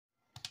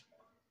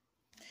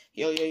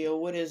Yo,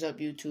 what is up,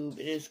 YouTube?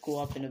 It is Cool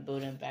Up in the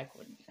building, back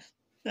with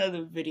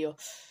another video.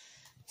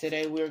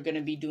 Today, we're going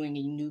to be doing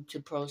a Noob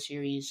to Pro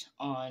series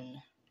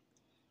on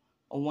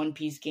a One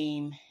Piece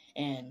game,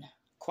 and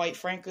quite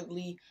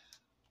frankly,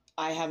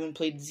 I haven't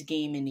played this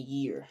game in a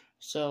year.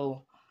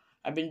 So,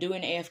 I've been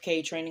doing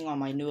AFK training on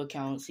my new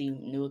account. See,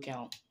 new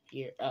account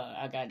here.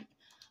 I got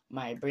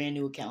my brand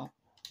new account,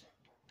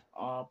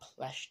 all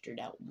plastered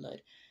out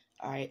blood.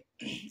 Alright,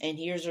 and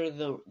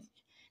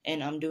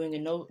and I'm doing a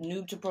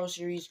Noob to Pro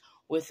series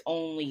with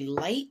only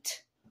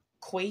Light,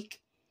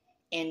 Quake,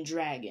 and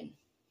Dragon.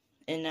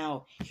 And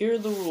now, here are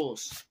the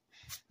rules.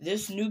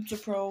 This Noob to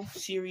Pro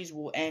series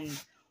will end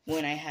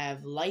when I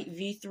have Light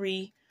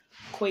V3,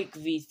 Quake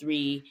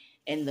V3,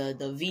 and the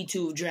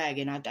V2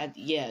 Dragon.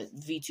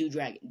 V2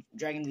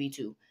 Dragon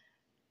V2.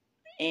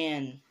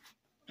 And,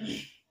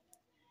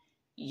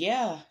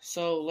 yeah,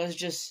 so let's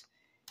just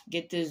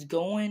get this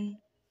going.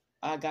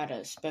 I got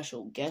a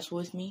special guest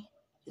with me.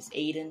 It's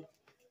Aiden.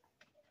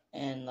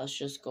 And let's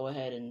just go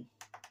ahead and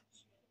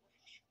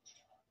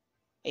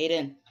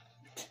Aiden.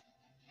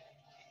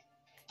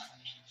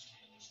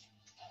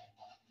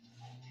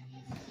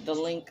 The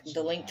link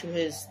to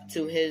his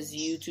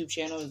YouTube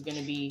channel is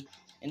gonna be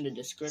in the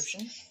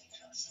description.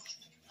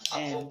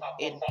 And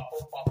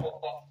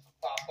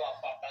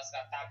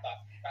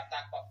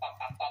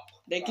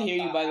they can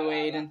hear you, by the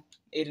way, Aiden.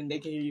 Aiden, they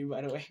can hear you,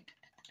 by the way.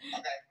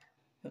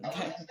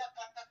 Okay.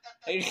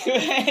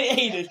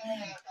 Aiden.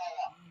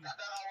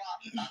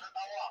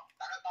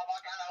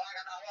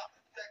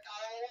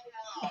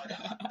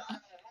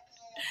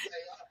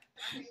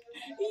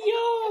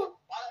 Yo.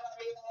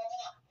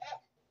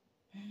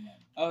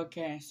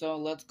 Okay, so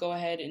let's go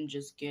ahead and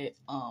just get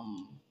Hi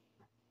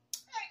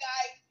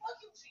guys,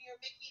 welcome to your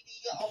Mickey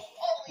the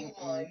only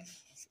one.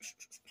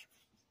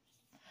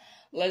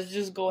 Let's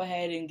just go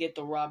ahead and get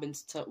the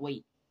Robin's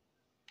wait.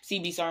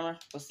 CB armor.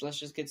 Let's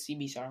just get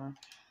CB armor.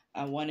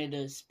 I wanted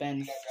to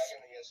spend.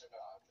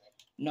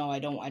 No, I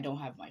don't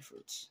have my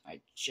fruits.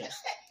 I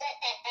just.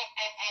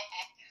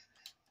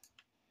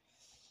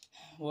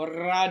 What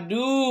I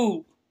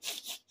do?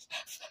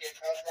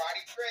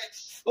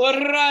 What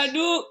I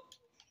do?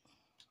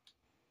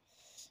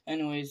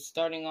 Anyways,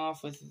 starting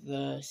off with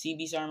the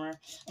CB's armor,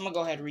 I'm gonna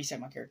go ahead and reset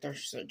my character,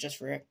 so just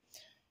for it.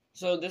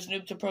 So this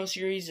Noob to Pro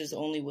series is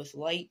only with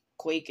Light,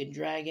 Quake, and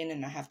Dragon,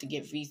 and I have to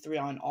get V3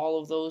 on all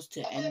of those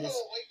to end this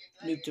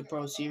Noob to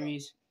Pro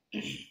series.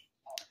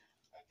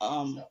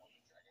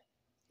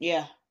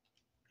 Yeah,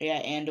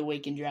 and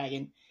Awakened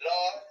Dragon.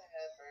 Lord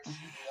have mercy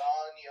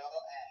on your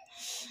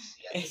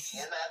ass.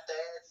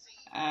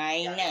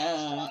 I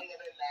know.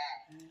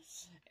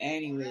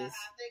 Anyways.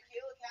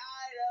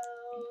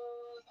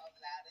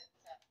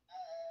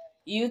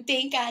 You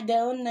think I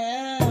don't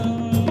know?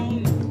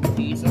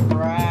 Piece of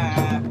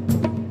crap.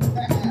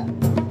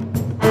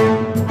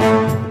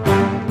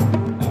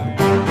 Alright.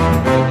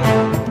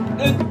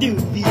 Let's do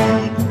this.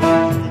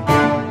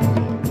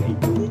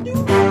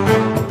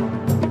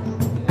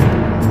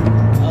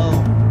 Oh,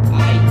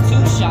 I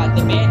two-shot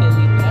the bandit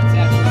leader. That's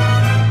actually.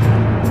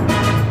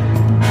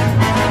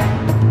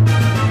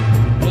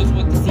 Those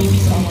with the CB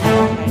song I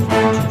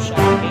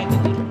two-shot the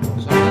bandit leader.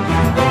 So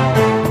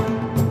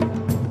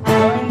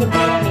during the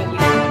bandit leader,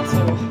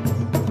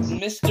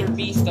 Mr.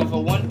 Beast of a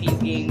One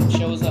Piece game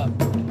shows up.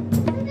 And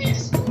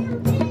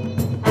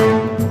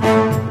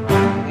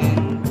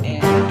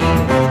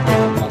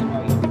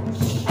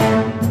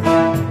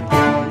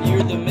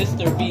you're the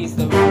Mr. Beast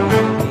of a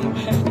One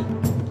Piece game.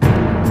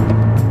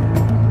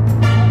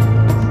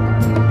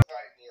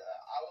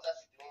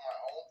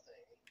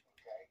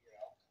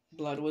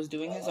 Blood was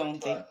doing his own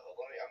thing. I'm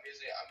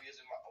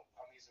using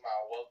my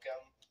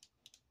welcome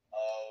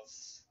of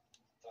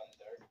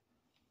thunder.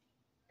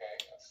 Okay,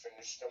 I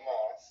finished them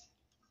off.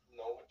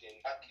 No, did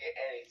not get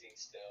anything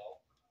still.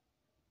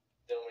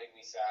 Don't make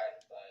me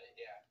sad, but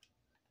yeah.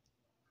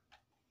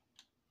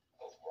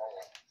 Oh, wrong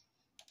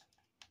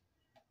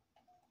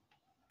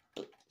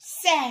one.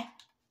 Sir.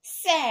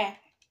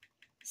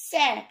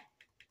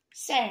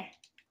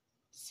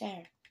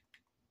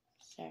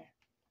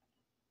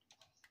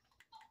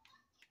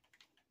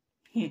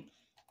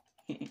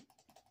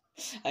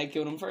 I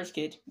killed him first,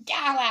 kid.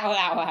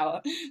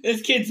 Ow.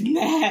 This kid's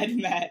mad.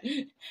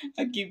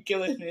 I keep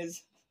killing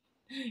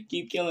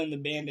the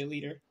bandit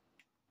leader.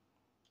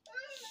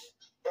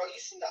 Bro, you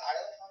seen the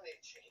island, how they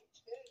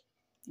changed it?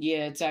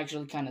 Yeah, it's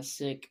actually kind of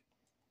sick.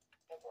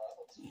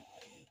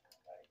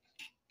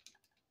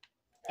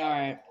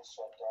 Alright.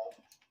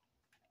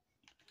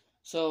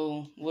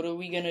 So, what are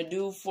we gonna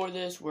do for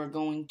this? We're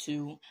going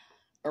to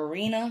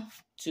Arena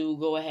to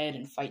go ahead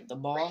and fight the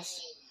boss.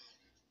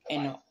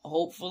 And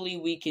hopefully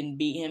we can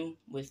beat him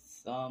with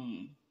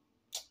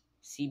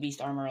Sea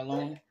Beast armor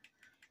alone.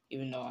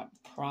 Even though I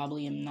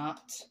probably am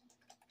not.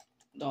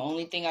 The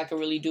only thing I can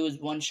really do is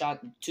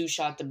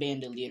two-shot the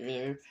bandit leader.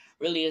 There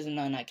really isn't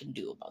nothing I can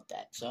do about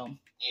that, so.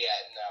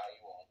 Yeah, no,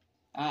 you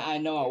won't. I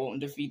know I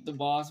won't defeat the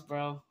boss,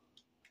 bro.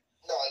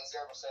 No, like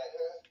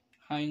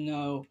 0%. I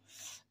know.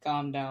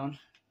 Calm down.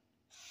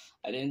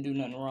 I didn't do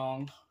nothing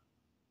wrong.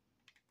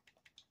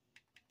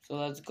 So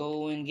let's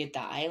go and get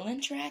the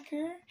island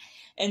tracker.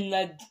 And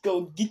let's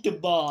go get the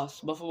boss.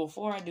 But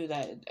before I do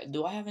that,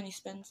 do I have any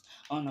spins?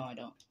 Oh, no, I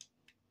don't.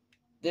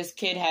 This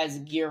kid has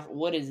gear.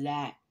 What is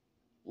that?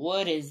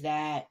 What is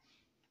that?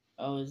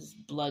 Oh, it's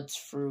Blood's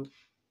fruit.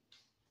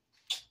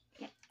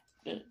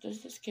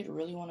 Does this kid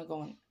really want to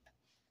go in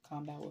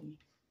combat with me?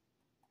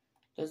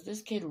 Does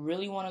this kid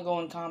really want to go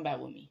in combat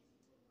with me?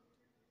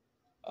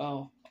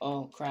 Oh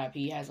crap,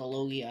 he has a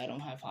Logia, I don't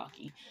have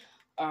hockey.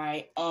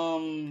 Alright,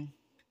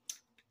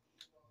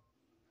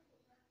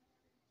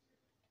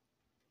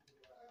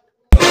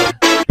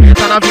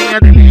 Essa novinha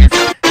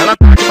delícia, ela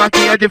tá de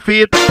marquinha de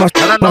fita,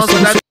 ela não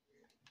sabe.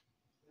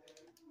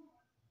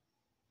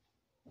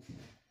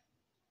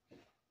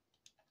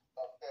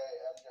 Okay,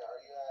 MJ, are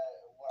you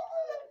at what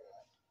island are you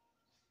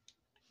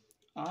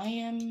at? I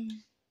am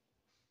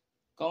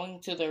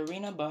going to the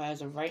arena, but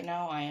as of right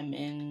now, I am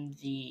in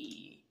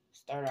the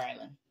starter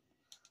island.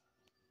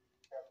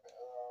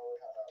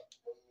 Hold up.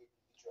 Let me get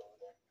you over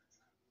there.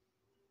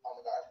 Oh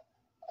my god.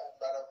 I'm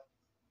about to.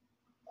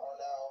 Oh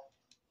no.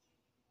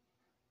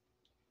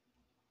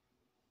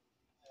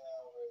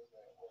 Where's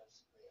it?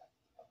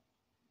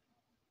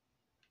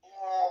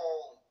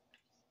 Oh.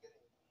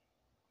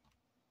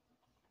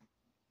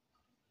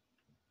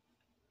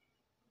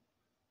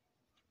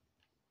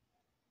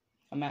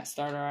 I'm at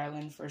starter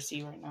island for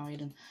C right now,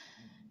 Aiden.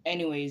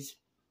 Anyways,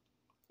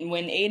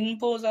 when Aiden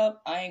pulls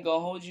up, I ain't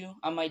gonna hold you.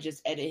 I might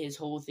just edit his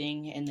whole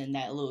thing, and then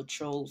that little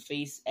troll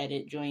face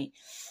edit joint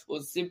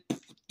will zip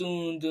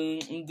dun dun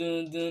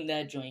dun dun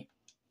that joint.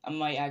 I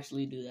might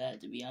actually do that,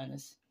 to be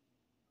honest.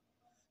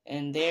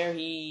 And there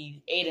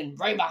Aiden,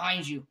 right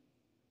behind you.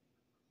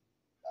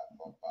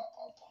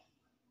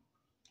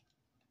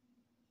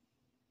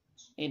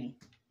 Aiden.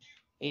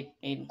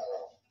 Aiden.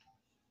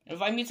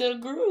 Invite me to the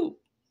group.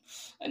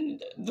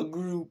 And the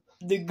group.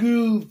 The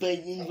group.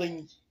 Let me tell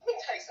you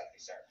something,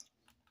 sir.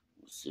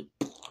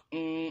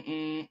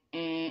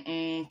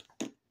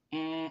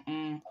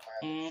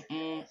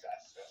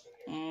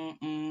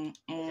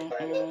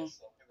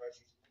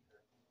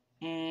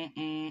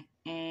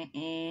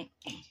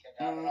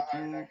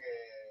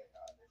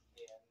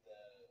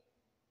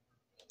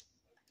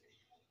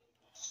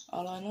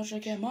 A la noche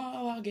que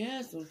más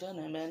guess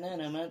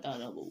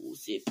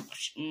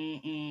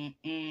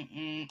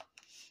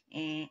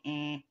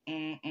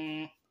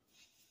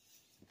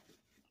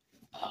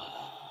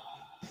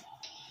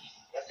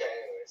Okay,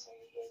 anyways, I'm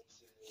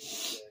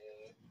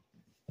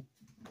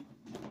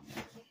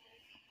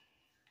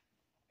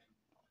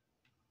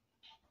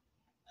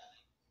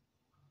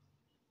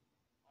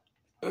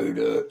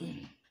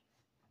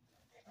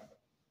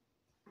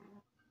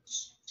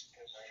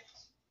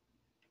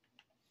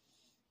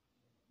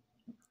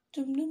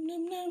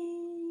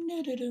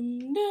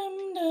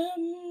going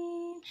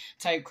to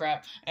type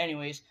crap.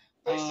 Anyways,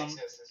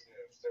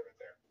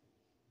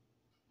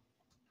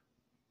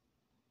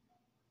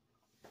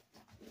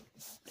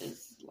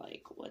 is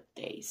like what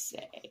they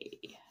say.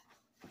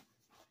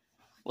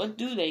 What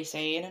do they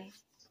say, Aiden?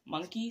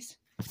 Monkeys?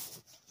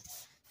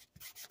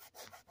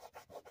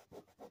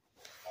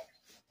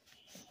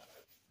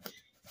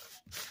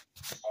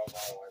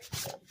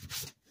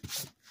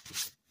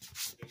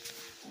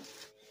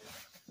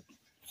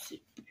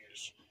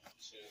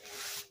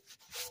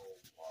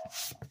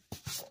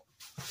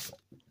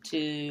 To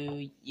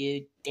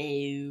you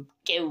do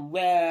go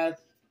up.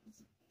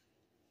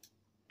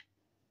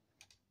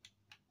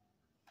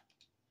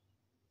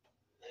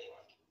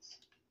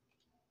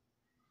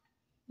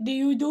 Do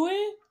you do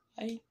it?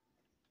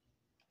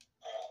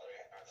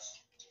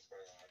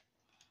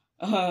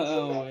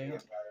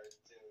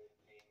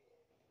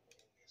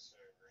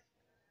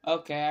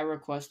 Okay, I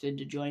requested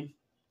to join.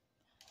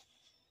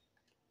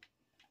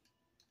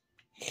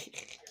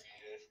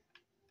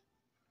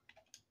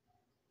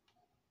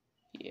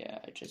 Yeah,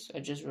 I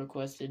just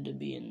requested to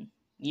be in.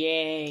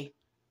 Yay!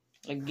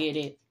 I get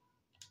it.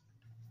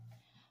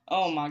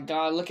 Oh my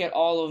god, look at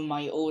all of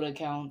my old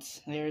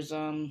accounts. There's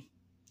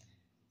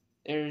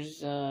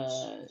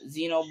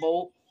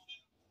Xenobolt.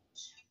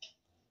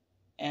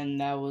 And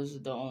that was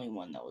the only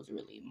one that was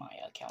really my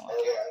account.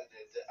 Oh yeah, I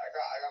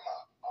got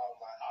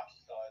my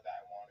hockey color that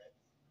I wanted.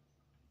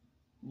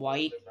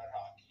 White? The red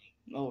hockey.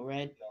 Oh,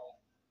 red? No.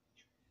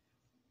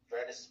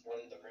 Red is one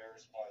of the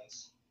rarest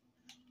ones.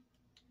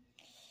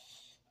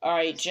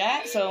 Alright,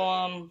 chat, so,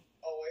 Oh,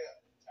 wait.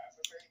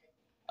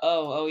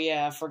 Oh,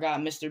 yeah, I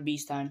forgot Mr.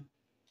 Beast time.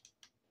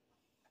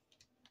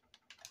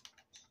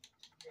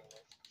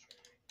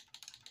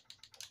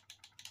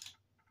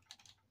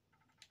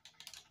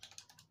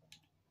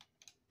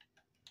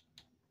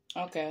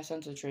 Okay, I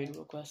sent a trade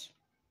request.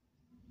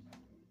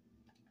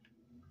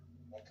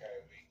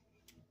 Okay,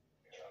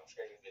 I'm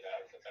scared to do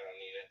that because I don't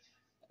need it.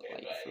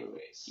 Okay, but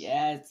anyways.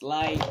 Yeah, it's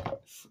like,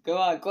 go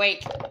on,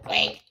 Quake.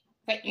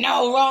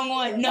 No, wrong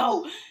one.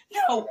 No.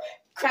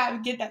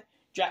 Crap, get that.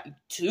 Drop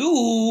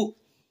 2.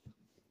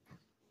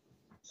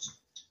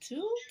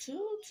 2.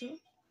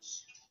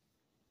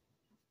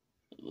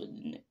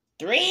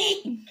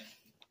 3.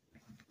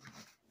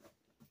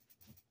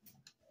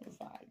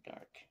 5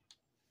 dark.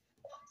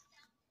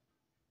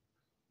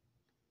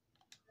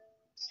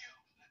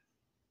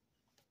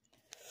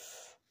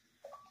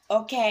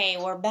 Okay,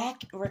 we're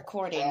back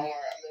recording. Don't worry,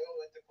 I'm gonna go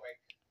with the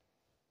Quake.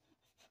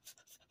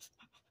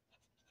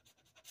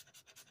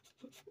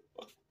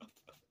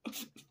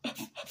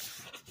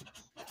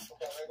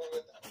 Okay, I'm gonna go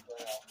with the Quake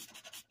right now.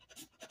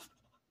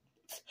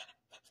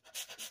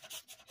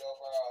 Yo,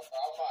 bro,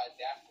 I'm about to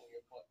dash in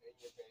your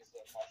face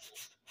and watch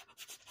this.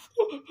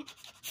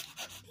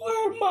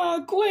 Where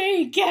my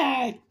Quake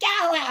at?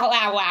 Ow, ow,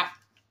 ow, ow.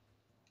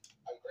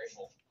 I'm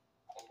grateful.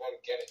 I'm going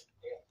to get it.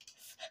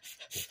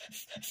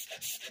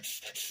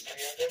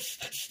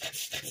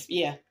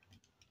 Yeah.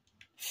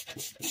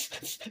 This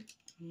is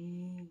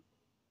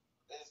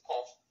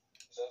called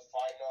the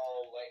final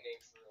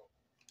lightning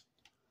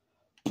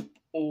fruit.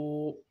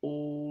 Oh,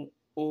 oh,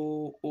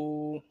 oh,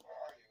 oh. Where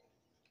are you?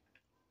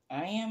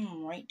 I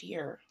am right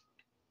here.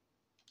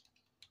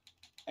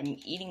 I'm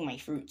eating my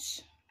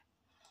fruits.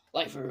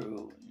 Like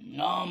fruit.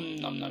 Nom,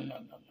 nom, nom, nom,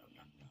 nom, nom,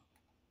 nom.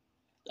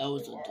 That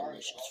was a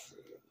delicious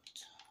fruit.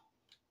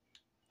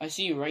 I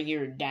see you right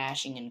here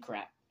dashing and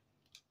crap.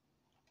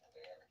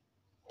 There.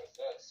 What's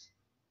this?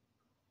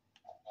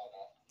 Oh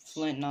no.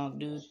 Flint knock,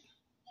 dude.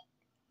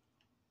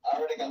 I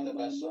already got the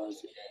best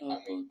ones in the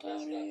game. I mean, best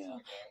guns in the game.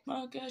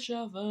 These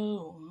are the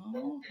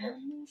best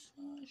guns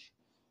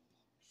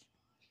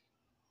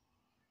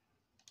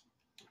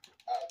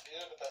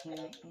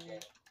in the game.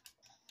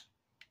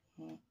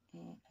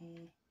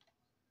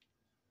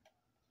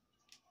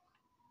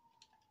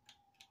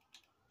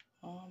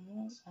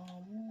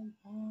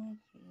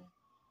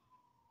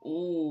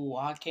 Ooh,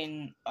 I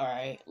can.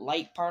 Alright.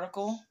 Light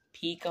particle.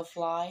 Pika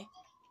fly.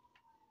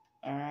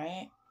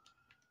 Alright.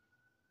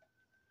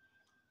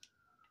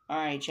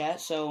 Alright,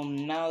 chat. So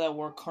now that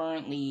we're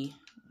currently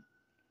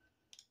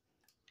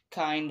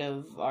kind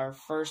of our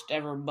first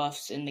ever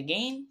buffs in the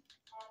game,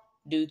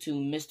 due to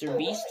Mr.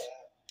 Beast.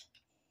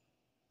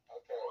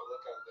 Okay,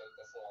 look how good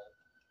the fly.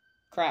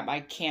 Crap,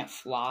 I can't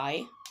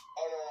fly.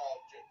 Oh no,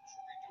 just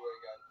redo it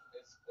again.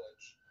 It's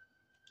glitch.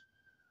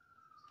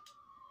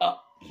 Oh,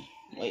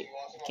 wait,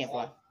 can't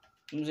fly.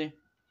 Let me see.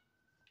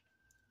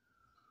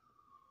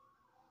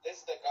 This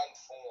is the gun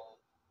form.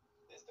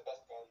 This is the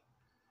best gun.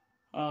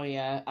 Oh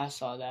yeah, I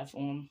saw that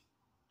form.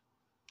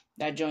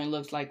 That joint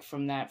looks like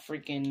from that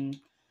freaking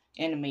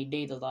anime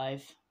Data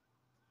Life.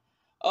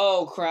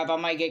 Oh crap, I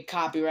might get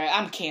copyright.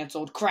 I'm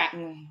canceled. Crap.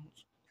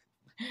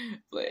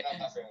 But,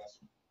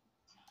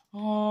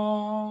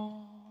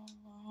 oh,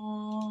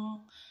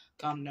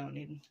 calm down,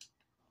 Aiden.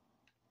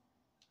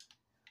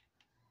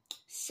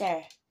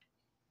 Sir.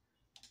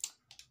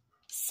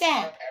 Sir.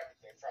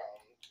 Everything from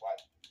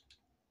what?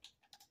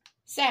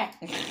 Sir.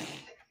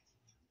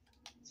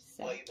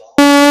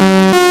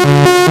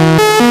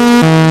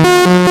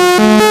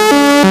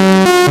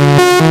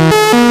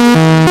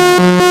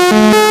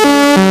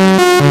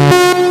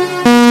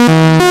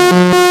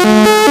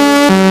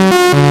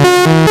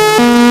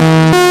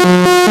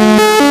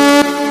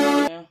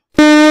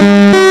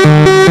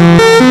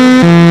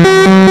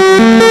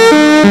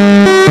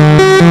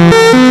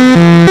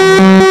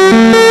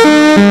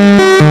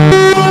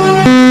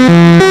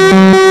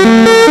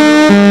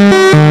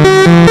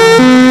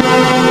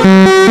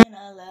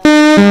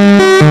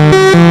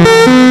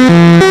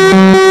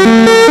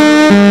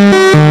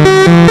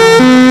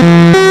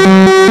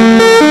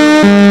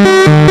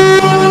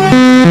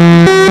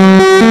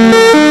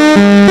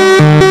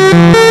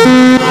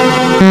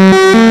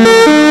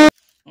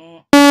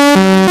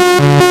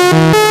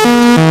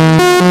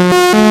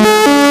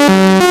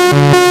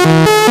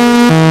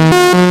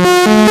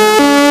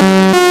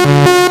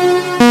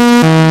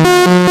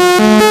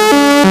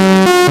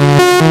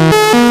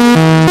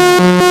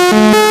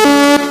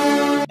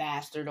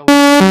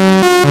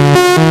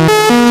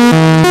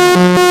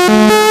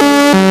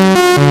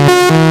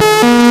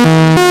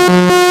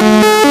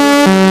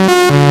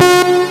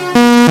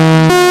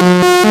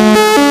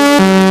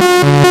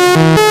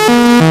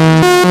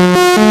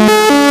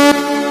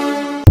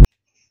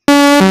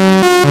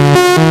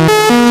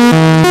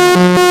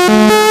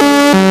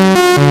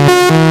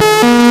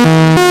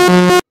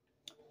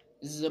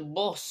 The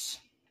boss.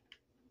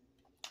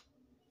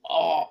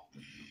 Oh.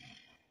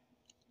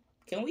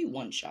 Can we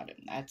one-shot him?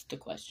 That's the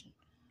question.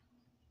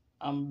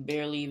 I'm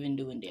barely even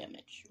doing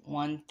damage.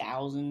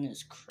 1,000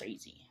 is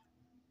crazy.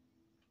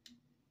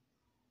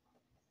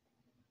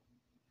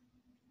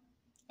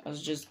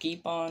 Let's just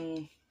keep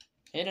on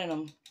hitting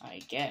him, I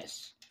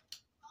guess.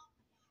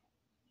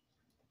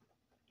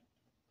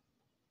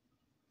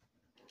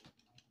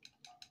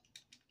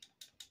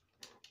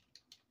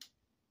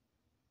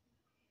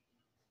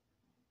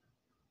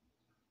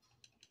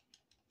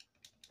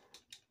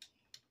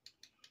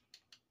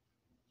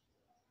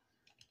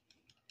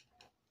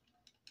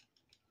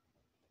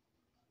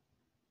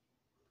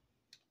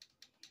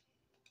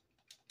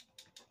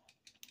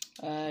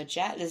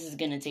 Chat, this is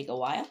gonna take a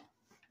while.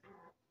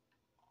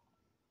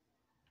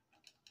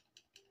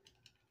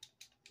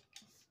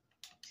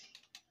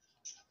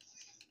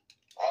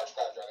 I just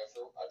got a dragon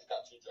fruit. I just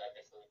got 2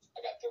 dragon fruits.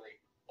 I got 3.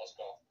 Let's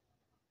go.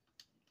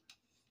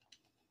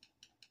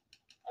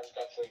 I just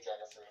got 3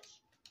 dragon fruits.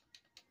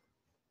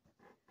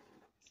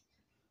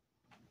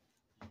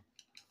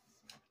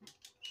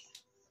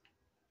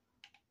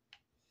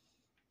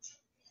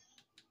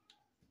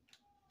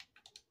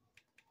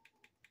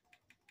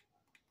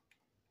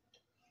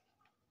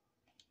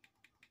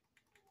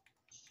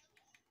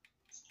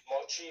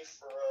 Chief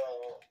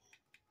for